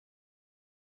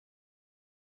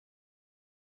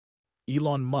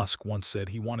Elon Musk once said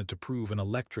he wanted to prove an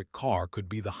electric car could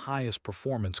be the highest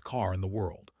performance car in the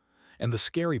world. And the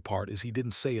scary part is he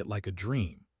didn't say it like a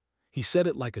dream. He said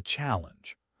it like a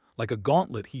challenge, like a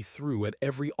gauntlet he threw at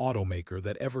every automaker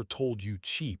that ever told you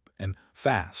cheap and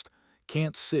fast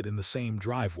can't sit in the same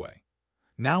driveway.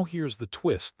 Now here's the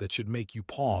twist that should make you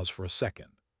pause for a second.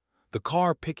 The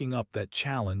car picking up that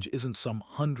challenge isn't some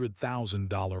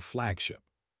 $100,000 flagship.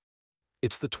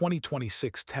 It's the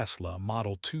 2026 Tesla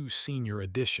Model 2 Senior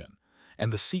Edition,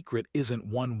 and the secret isn't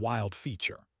one wild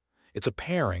feature. It's a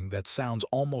pairing that sounds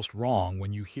almost wrong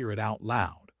when you hear it out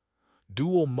loud.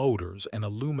 Dual motors and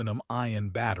aluminum-ion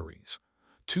batteries.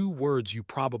 Two words you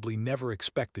probably never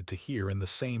expected to hear in the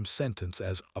same sentence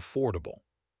as affordable.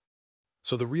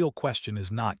 So the real question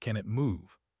is not, can it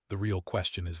move? The real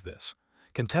question is this: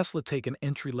 can Tesla take an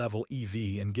entry-level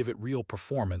EV and give it real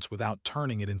performance without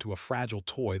turning it into a fragile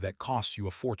toy that costs you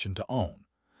a fortune to own?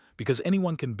 Because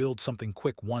anyone can build something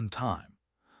quick one time.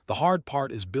 The hard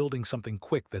part is building something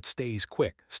quick that stays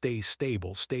quick, stays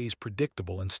stable, stays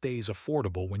predictable, and stays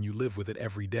affordable when you live with it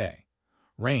every day.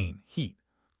 Rain, heat,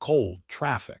 cold,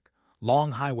 traffic,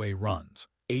 long highway runs,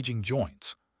 aging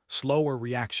joints, slower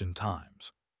reaction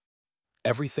times.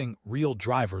 Everything real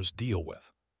drivers deal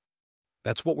with.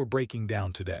 That's what we're breaking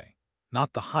down today.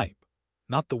 Not the hype,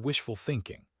 not the wishful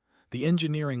thinking. The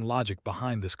engineering logic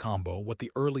behind this combo, what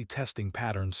the early testing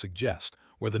patterns suggest,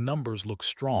 where the numbers look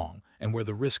strong and where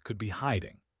the risk could be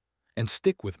hiding. And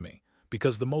stick with me,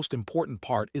 because the most important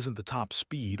part isn't the top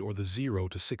speed or the 0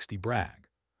 to 60 brag.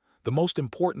 The most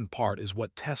important part is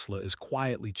what Tesla is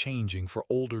quietly changing for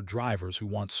older drivers who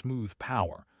want smooth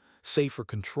power, safer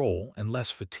control, and less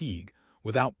fatigue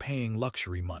without paying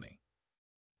luxury money.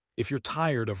 If you're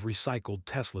tired of recycled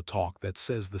Tesla talk that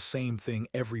says the same thing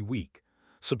every week,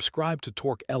 subscribe to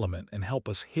Torque Element and help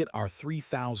us hit our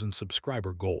 3,000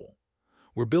 subscriber goal.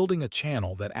 We're building a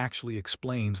channel that actually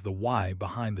explains the why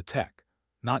behind the tech,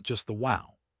 not just the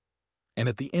wow. And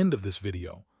at the end of this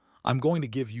video, I'm going to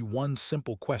give you one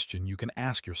simple question you can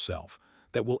ask yourself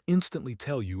that will instantly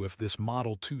tell you if this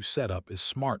Model 2 setup is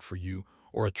smart for you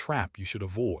or a trap you should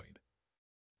avoid.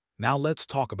 Now let's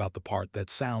talk about the part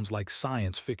that sounds like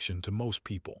science fiction to most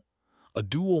people. A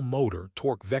dual-motor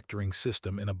torque vectoring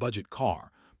system in a budget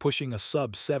car, pushing a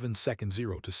sub-7-second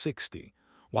 0 to 60,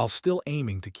 while still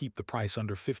aiming to keep the price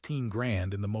under 15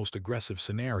 grand in the most aggressive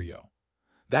scenario.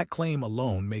 That claim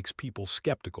alone makes people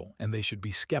skeptical, and they should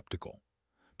be skeptical.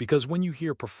 Because when you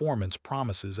hear performance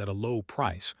promises at a low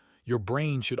price, your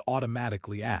brain should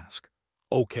automatically ask,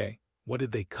 okay, what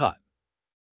did they cut?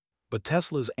 But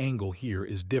Tesla's angle here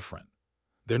is different.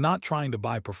 They're not trying to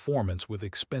buy performance with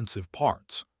expensive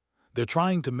parts. They're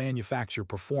trying to manufacture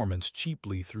performance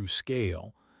cheaply through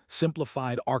scale,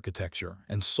 simplified architecture,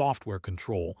 and software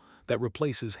control that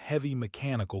replaces heavy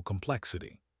mechanical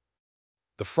complexity.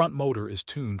 The front motor is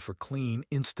tuned for clean,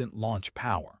 instant launch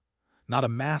power, not a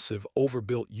massive,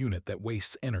 overbuilt unit that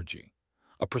wastes energy.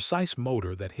 A precise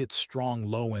motor that hits strong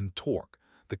low-end torque,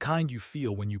 the kind you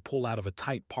feel when you pull out of a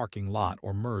tight parking lot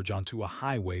or merge onto a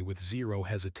highway with zero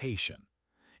hesitation.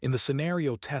 In the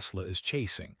scenario Tesla is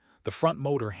chasing, the front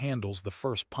motor handles the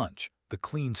first punch, the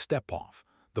clean step-off,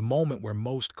 the moment where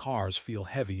most cars feel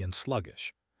heavy and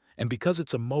sluggish. And because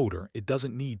it's a motor, it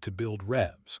doesn't need to build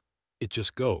revs. It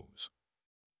just goes.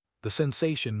 The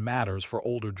sensation matters for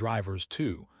older drivers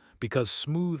too, because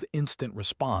smooth, instant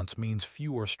response means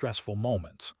fewer stressful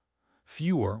moments.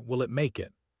 Fewer, will it make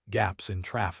it, gaps in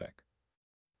traffic.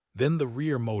 Then the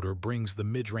rear motor brings the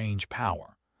mid-range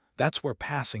power. That's where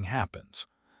passing happens.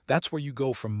 That's where you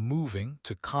go from moving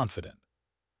to confident.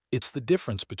 It's the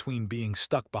difference between being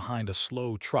stuck behind a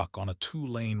slow truck on a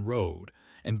 2-lane road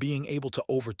and being able to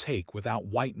overtake without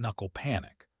white-knuckle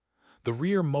panic. The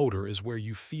rear motor is where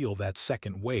you feel that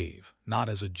second wave, not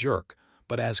as a jerk,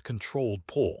 but as controlled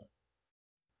pull.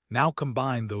 Now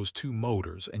combine those two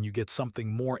motors and you get something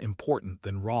more important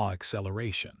than raw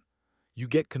acceleration. You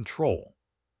get control.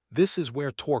 This is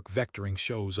where torque vectoring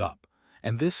shows up,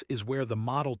 and this is where the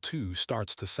Model 2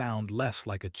 starts to sound less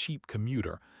like a cheap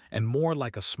commuter and more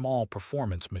like a small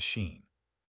performance machine.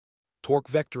 Torque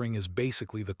vectoring is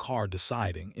basically the car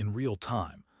deciding, in real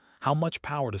time, how much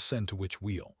power to send to which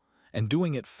wheel, and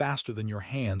doing it faster than your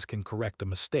hands can correct a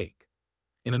mistake.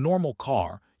 In a normal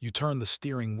car, you turn the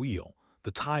steering wheel,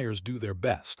 the tires do their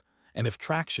best, and if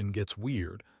traction gets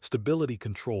weird, stability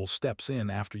control steps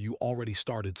in after you already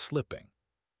started slipping.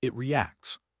 It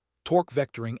reacts. Torque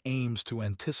vectoring aims to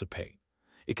anticipate.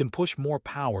 It can push more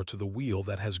power to the wheel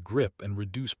that has grip and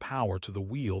reduce power to the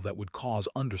wheel that would cause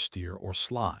understeer or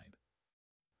slide.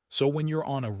 So when you're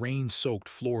on a rain-soaked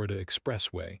Florida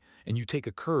expressway and you take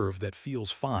a curve that feels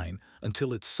fine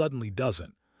until it suddenly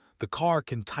doesn't, the car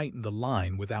can tighten the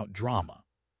line without drama.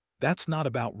 That's not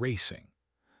about racing.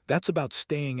 That's about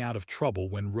staying out of trouble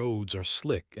when roads are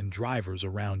slick and drivers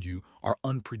around you are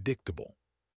unpredictable.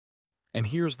 And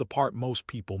here's the part most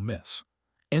people miss.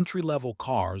 Entry-level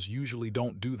cars usually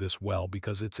don't do this well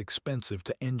because it's expensive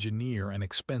to engineer and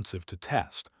expensive to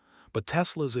test. But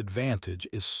Tesla's advantage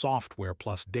is software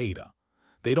plus data.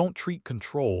 They don't treat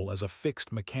control as a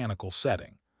fixed mechanical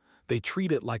setting. They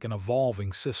treat it like an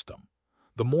evolving system.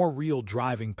 The more real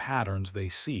driving patterns they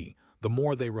see, the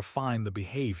more they refine the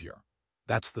behavior.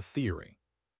 That's the theory.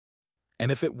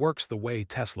 And if it works the way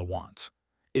Tesla wants,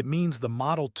 it means the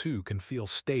Model 2 can feel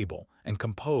stable and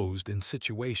composed in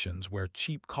situations where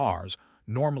cheap cars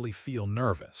normally feel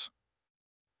nervous.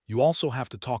 You also have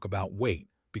to talk about weight,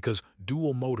 because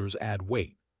dual motors add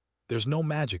weight. There's no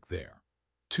magic there.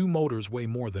 Two motors weigh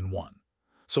more than one.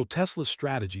 So Tesla's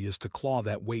strategy is to claw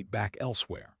that weight back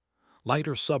elsewhere.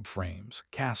 Lighter subframes,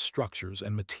 cast structures,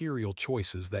 and material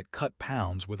choices that cut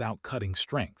pounds without cutting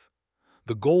strength.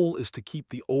 The goal is to keep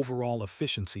the overall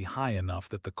efficiency high enough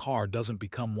that the car doesn't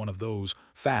become one of those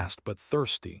fast but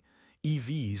thirsty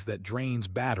EVs that drains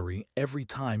battery every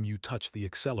time you touch the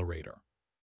accelerator.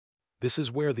 This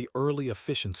is where the early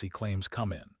efficiency claims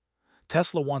come in.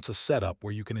 Tesla wants a setup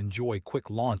where you can enjoy quick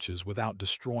launches without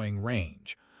destroying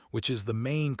range, which is the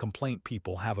main complaint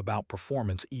people have about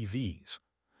performance EVs.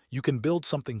 You can build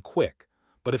something quick,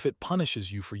 but if it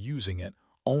punishes you for using it,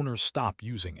 owners stop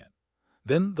using it.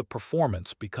 Then the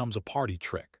performance becomes a party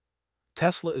trick.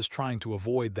 Tesla is trying to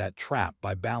avoid that trap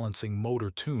by balancing motor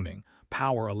tuning,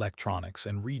 power electronics,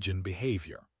 and regen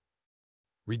behavior.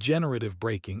 Regenerative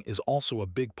braking is also a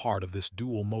big part of this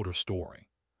dual motor story.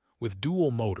 With dual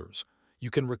motors,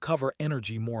 you can recover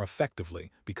energy more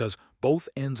effectively because both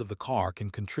ends of the car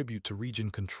can contribute to regen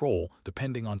control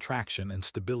depending on traction and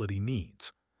stability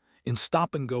needs. In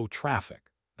stop-and-go traffic,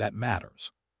 that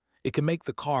matters. It can make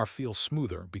the car feel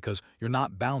smoother because you're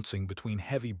not bouncing between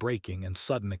heavy braking and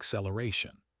sudden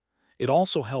acceleration. It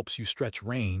also helps you stretch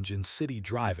range in city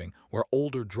driving where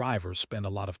older drivers spend a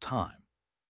lot of time.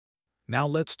 Now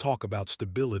let's talk about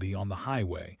stability on the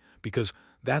highway, because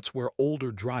that's where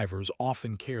older drivers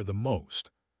often care the most.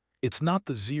 It's not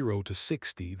the 0 to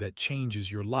 60 that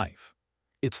changes your life.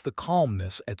 It's the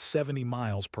calmness at 70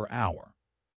 miles per hour.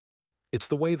 It's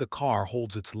the way the car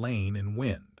holds its lane in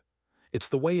wind. It's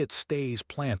the way it stays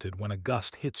planted when a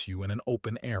gust hits you in an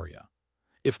open area.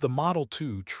 If the Model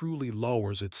 2 truly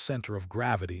lowers its center of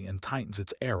gravity and tightens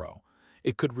its aero,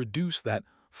 it could reduce that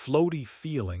floaty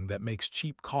feeling that makes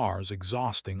cheap cars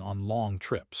exhausting on long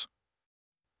trips.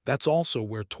 That's also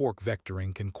where torque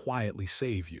vectoring can quietly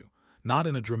save you, not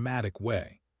in a dramatic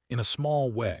way, in a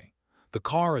small way. The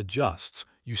car adjusts,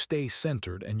 you stay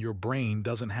centered, and your brain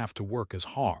doesn't have to work as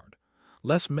hard.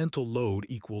 Less mental load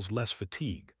equals less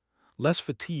fatigue. Less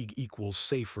fatigue equals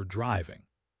safer driving.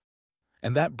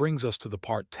 And that brings us to the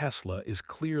part Tesla is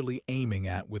clearly aiming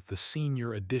at with the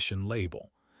Senior Edition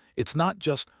label. It's not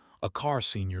just a car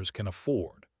seniors can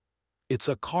afford. It's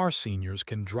a car seniors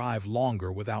can drive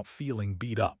longer without feeling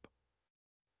beat up.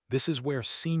 This is where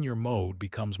senior mode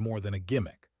becomes more than a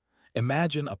gimmick.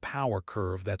 Imagine a power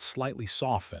curve that's slightly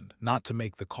softened, not to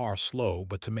make the car slow,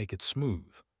 but to make it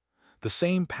smooth. The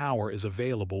same power is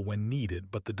available when needed,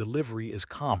 but the delivery is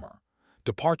calmer.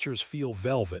 Departures feel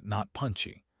velvet, not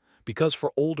punchy. Because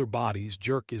for older bodies,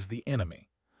 jerk is the enemy.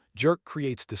 Jerk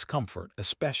creates discomfort,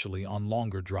 especially on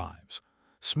longer drives.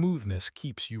 Smoothness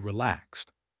keeps you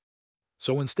relaxed.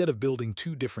 So instead of building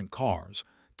two different cars,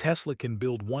 Tesla can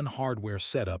build one hardware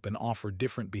setup and offer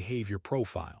different behavior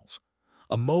profiles.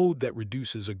 A mode that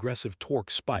reduces aggressive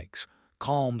torque spikes,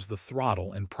 calms the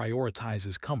throttle, and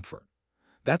prioritizes comfort.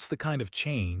 That's the kind of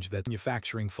change that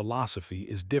manufacturing philosophy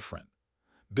is different.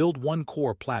 Build one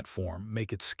core platform,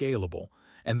 make it scalable,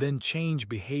 and then change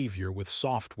behavior with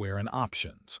software and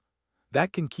options.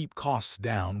 That can keep costs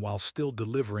down while still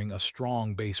delivering a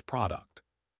strong base product.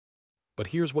 But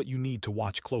here's what you need to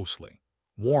watch closely.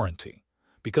 Warranty.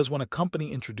 Because when a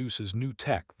company introduces new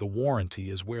tech, the warranty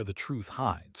is where the truth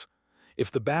hides.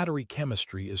 If the battery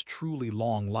chemistry is truly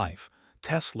long life,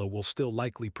 Tesla will still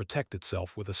likely protect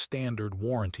itself with a standard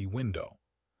warranty window.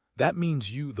 That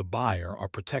means you, the buyer, are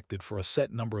protected for a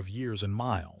set number of years and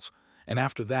miles, and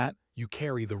after that, you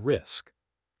carry the risk.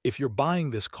 If you're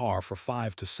buying this car for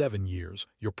 5 to 7 years,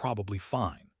 you're probably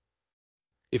fine.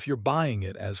 If you're buying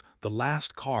it as the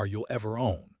last car you'll ever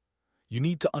own, you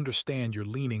need to understand you're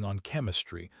leaning on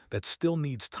chemistry that still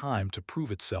needs time to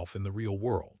prove itself in the real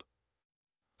world.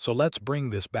 So let's bring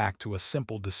this back to a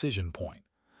simple decision point.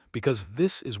 because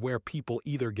this is where people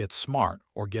either get smart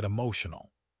or get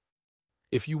emotional.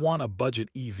 If you want a budget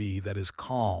EV that is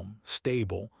calm,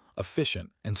 stable,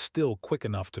 efficient, and still quick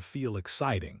enough to feel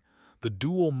exciting, the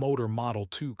dual-motor Model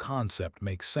 2 concept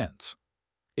makes sense.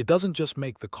 It doesn't just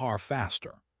make the car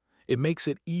faster. It makes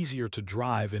it easier to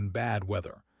drive in bad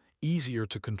weather, easier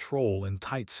to control in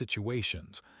tight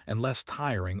situations, and less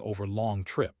tiring over long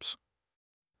trips.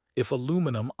 If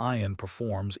aluminum-ion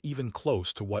performs even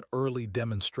close to what early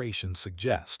demonstrations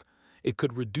suggest, it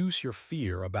could reduce your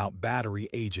fear about battery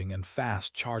aging and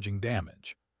fast charging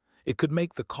damage. It could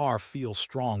make the car feel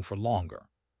strong for longer.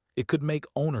 It could make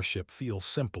ownership feel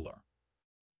simpler.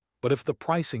 But if the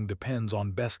pricing depends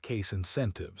on best-case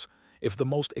incentives, if the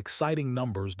most exciting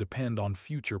numbers depend on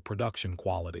future production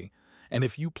quality, and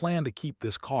if you plan to keep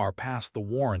this car past the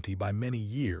warranty by many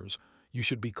years, you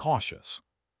should be cautious.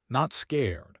 Not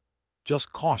scared,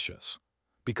 just cautious.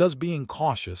 Because being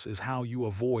cautious is how you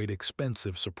avoid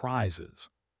expensive surprises.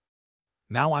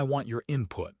 Now I want your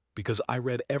input, because I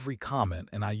read every comment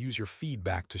and I use your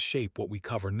feedback to shape what we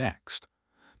cover next.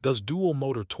 Does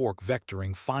dual-motor torque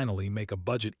vectoring finally make a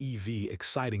budget EV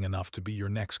exciting enough to be your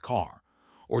next car?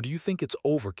 Or do you think it's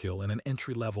overkill in an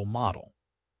entry-level model?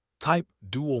 Type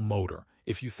dual motor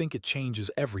if you think it changes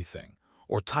everything,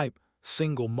 or type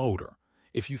single motor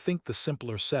if you think the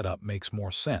simpler setup makes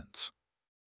more sense.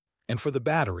 And for the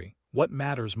battery, what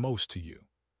matters most to you?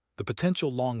 The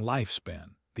potential long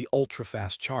lifespan, the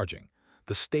ultra-fast charging,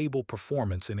 the stable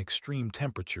performance in extreme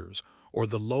temperatures, or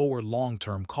the lower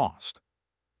long-term cost?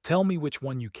 Tell me which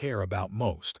one you care about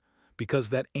most, because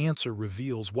that answer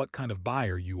reveals what kind of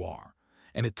buyer you are,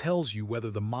 and it tells you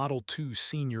whether the Model 2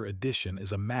 Senior Edition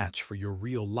is a match for your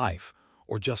real life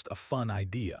or just a fun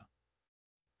idea.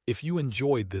 If you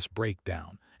enjoyed this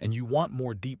breakdown and you want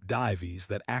more deep dives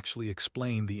that actually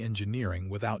explain the engineering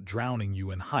without drowning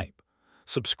you in hype,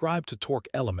 subscribe to Torque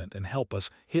Element and help us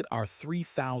hit our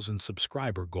 3,000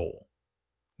 subscriber goal.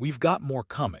 We've got more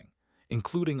coming,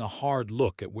 including a hard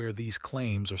look at where these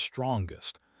claims are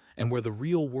strongest and where the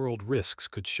real-world risks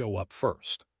could show up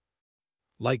first.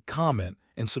 Like, comment,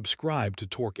 and subscribe to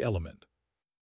Torque Element.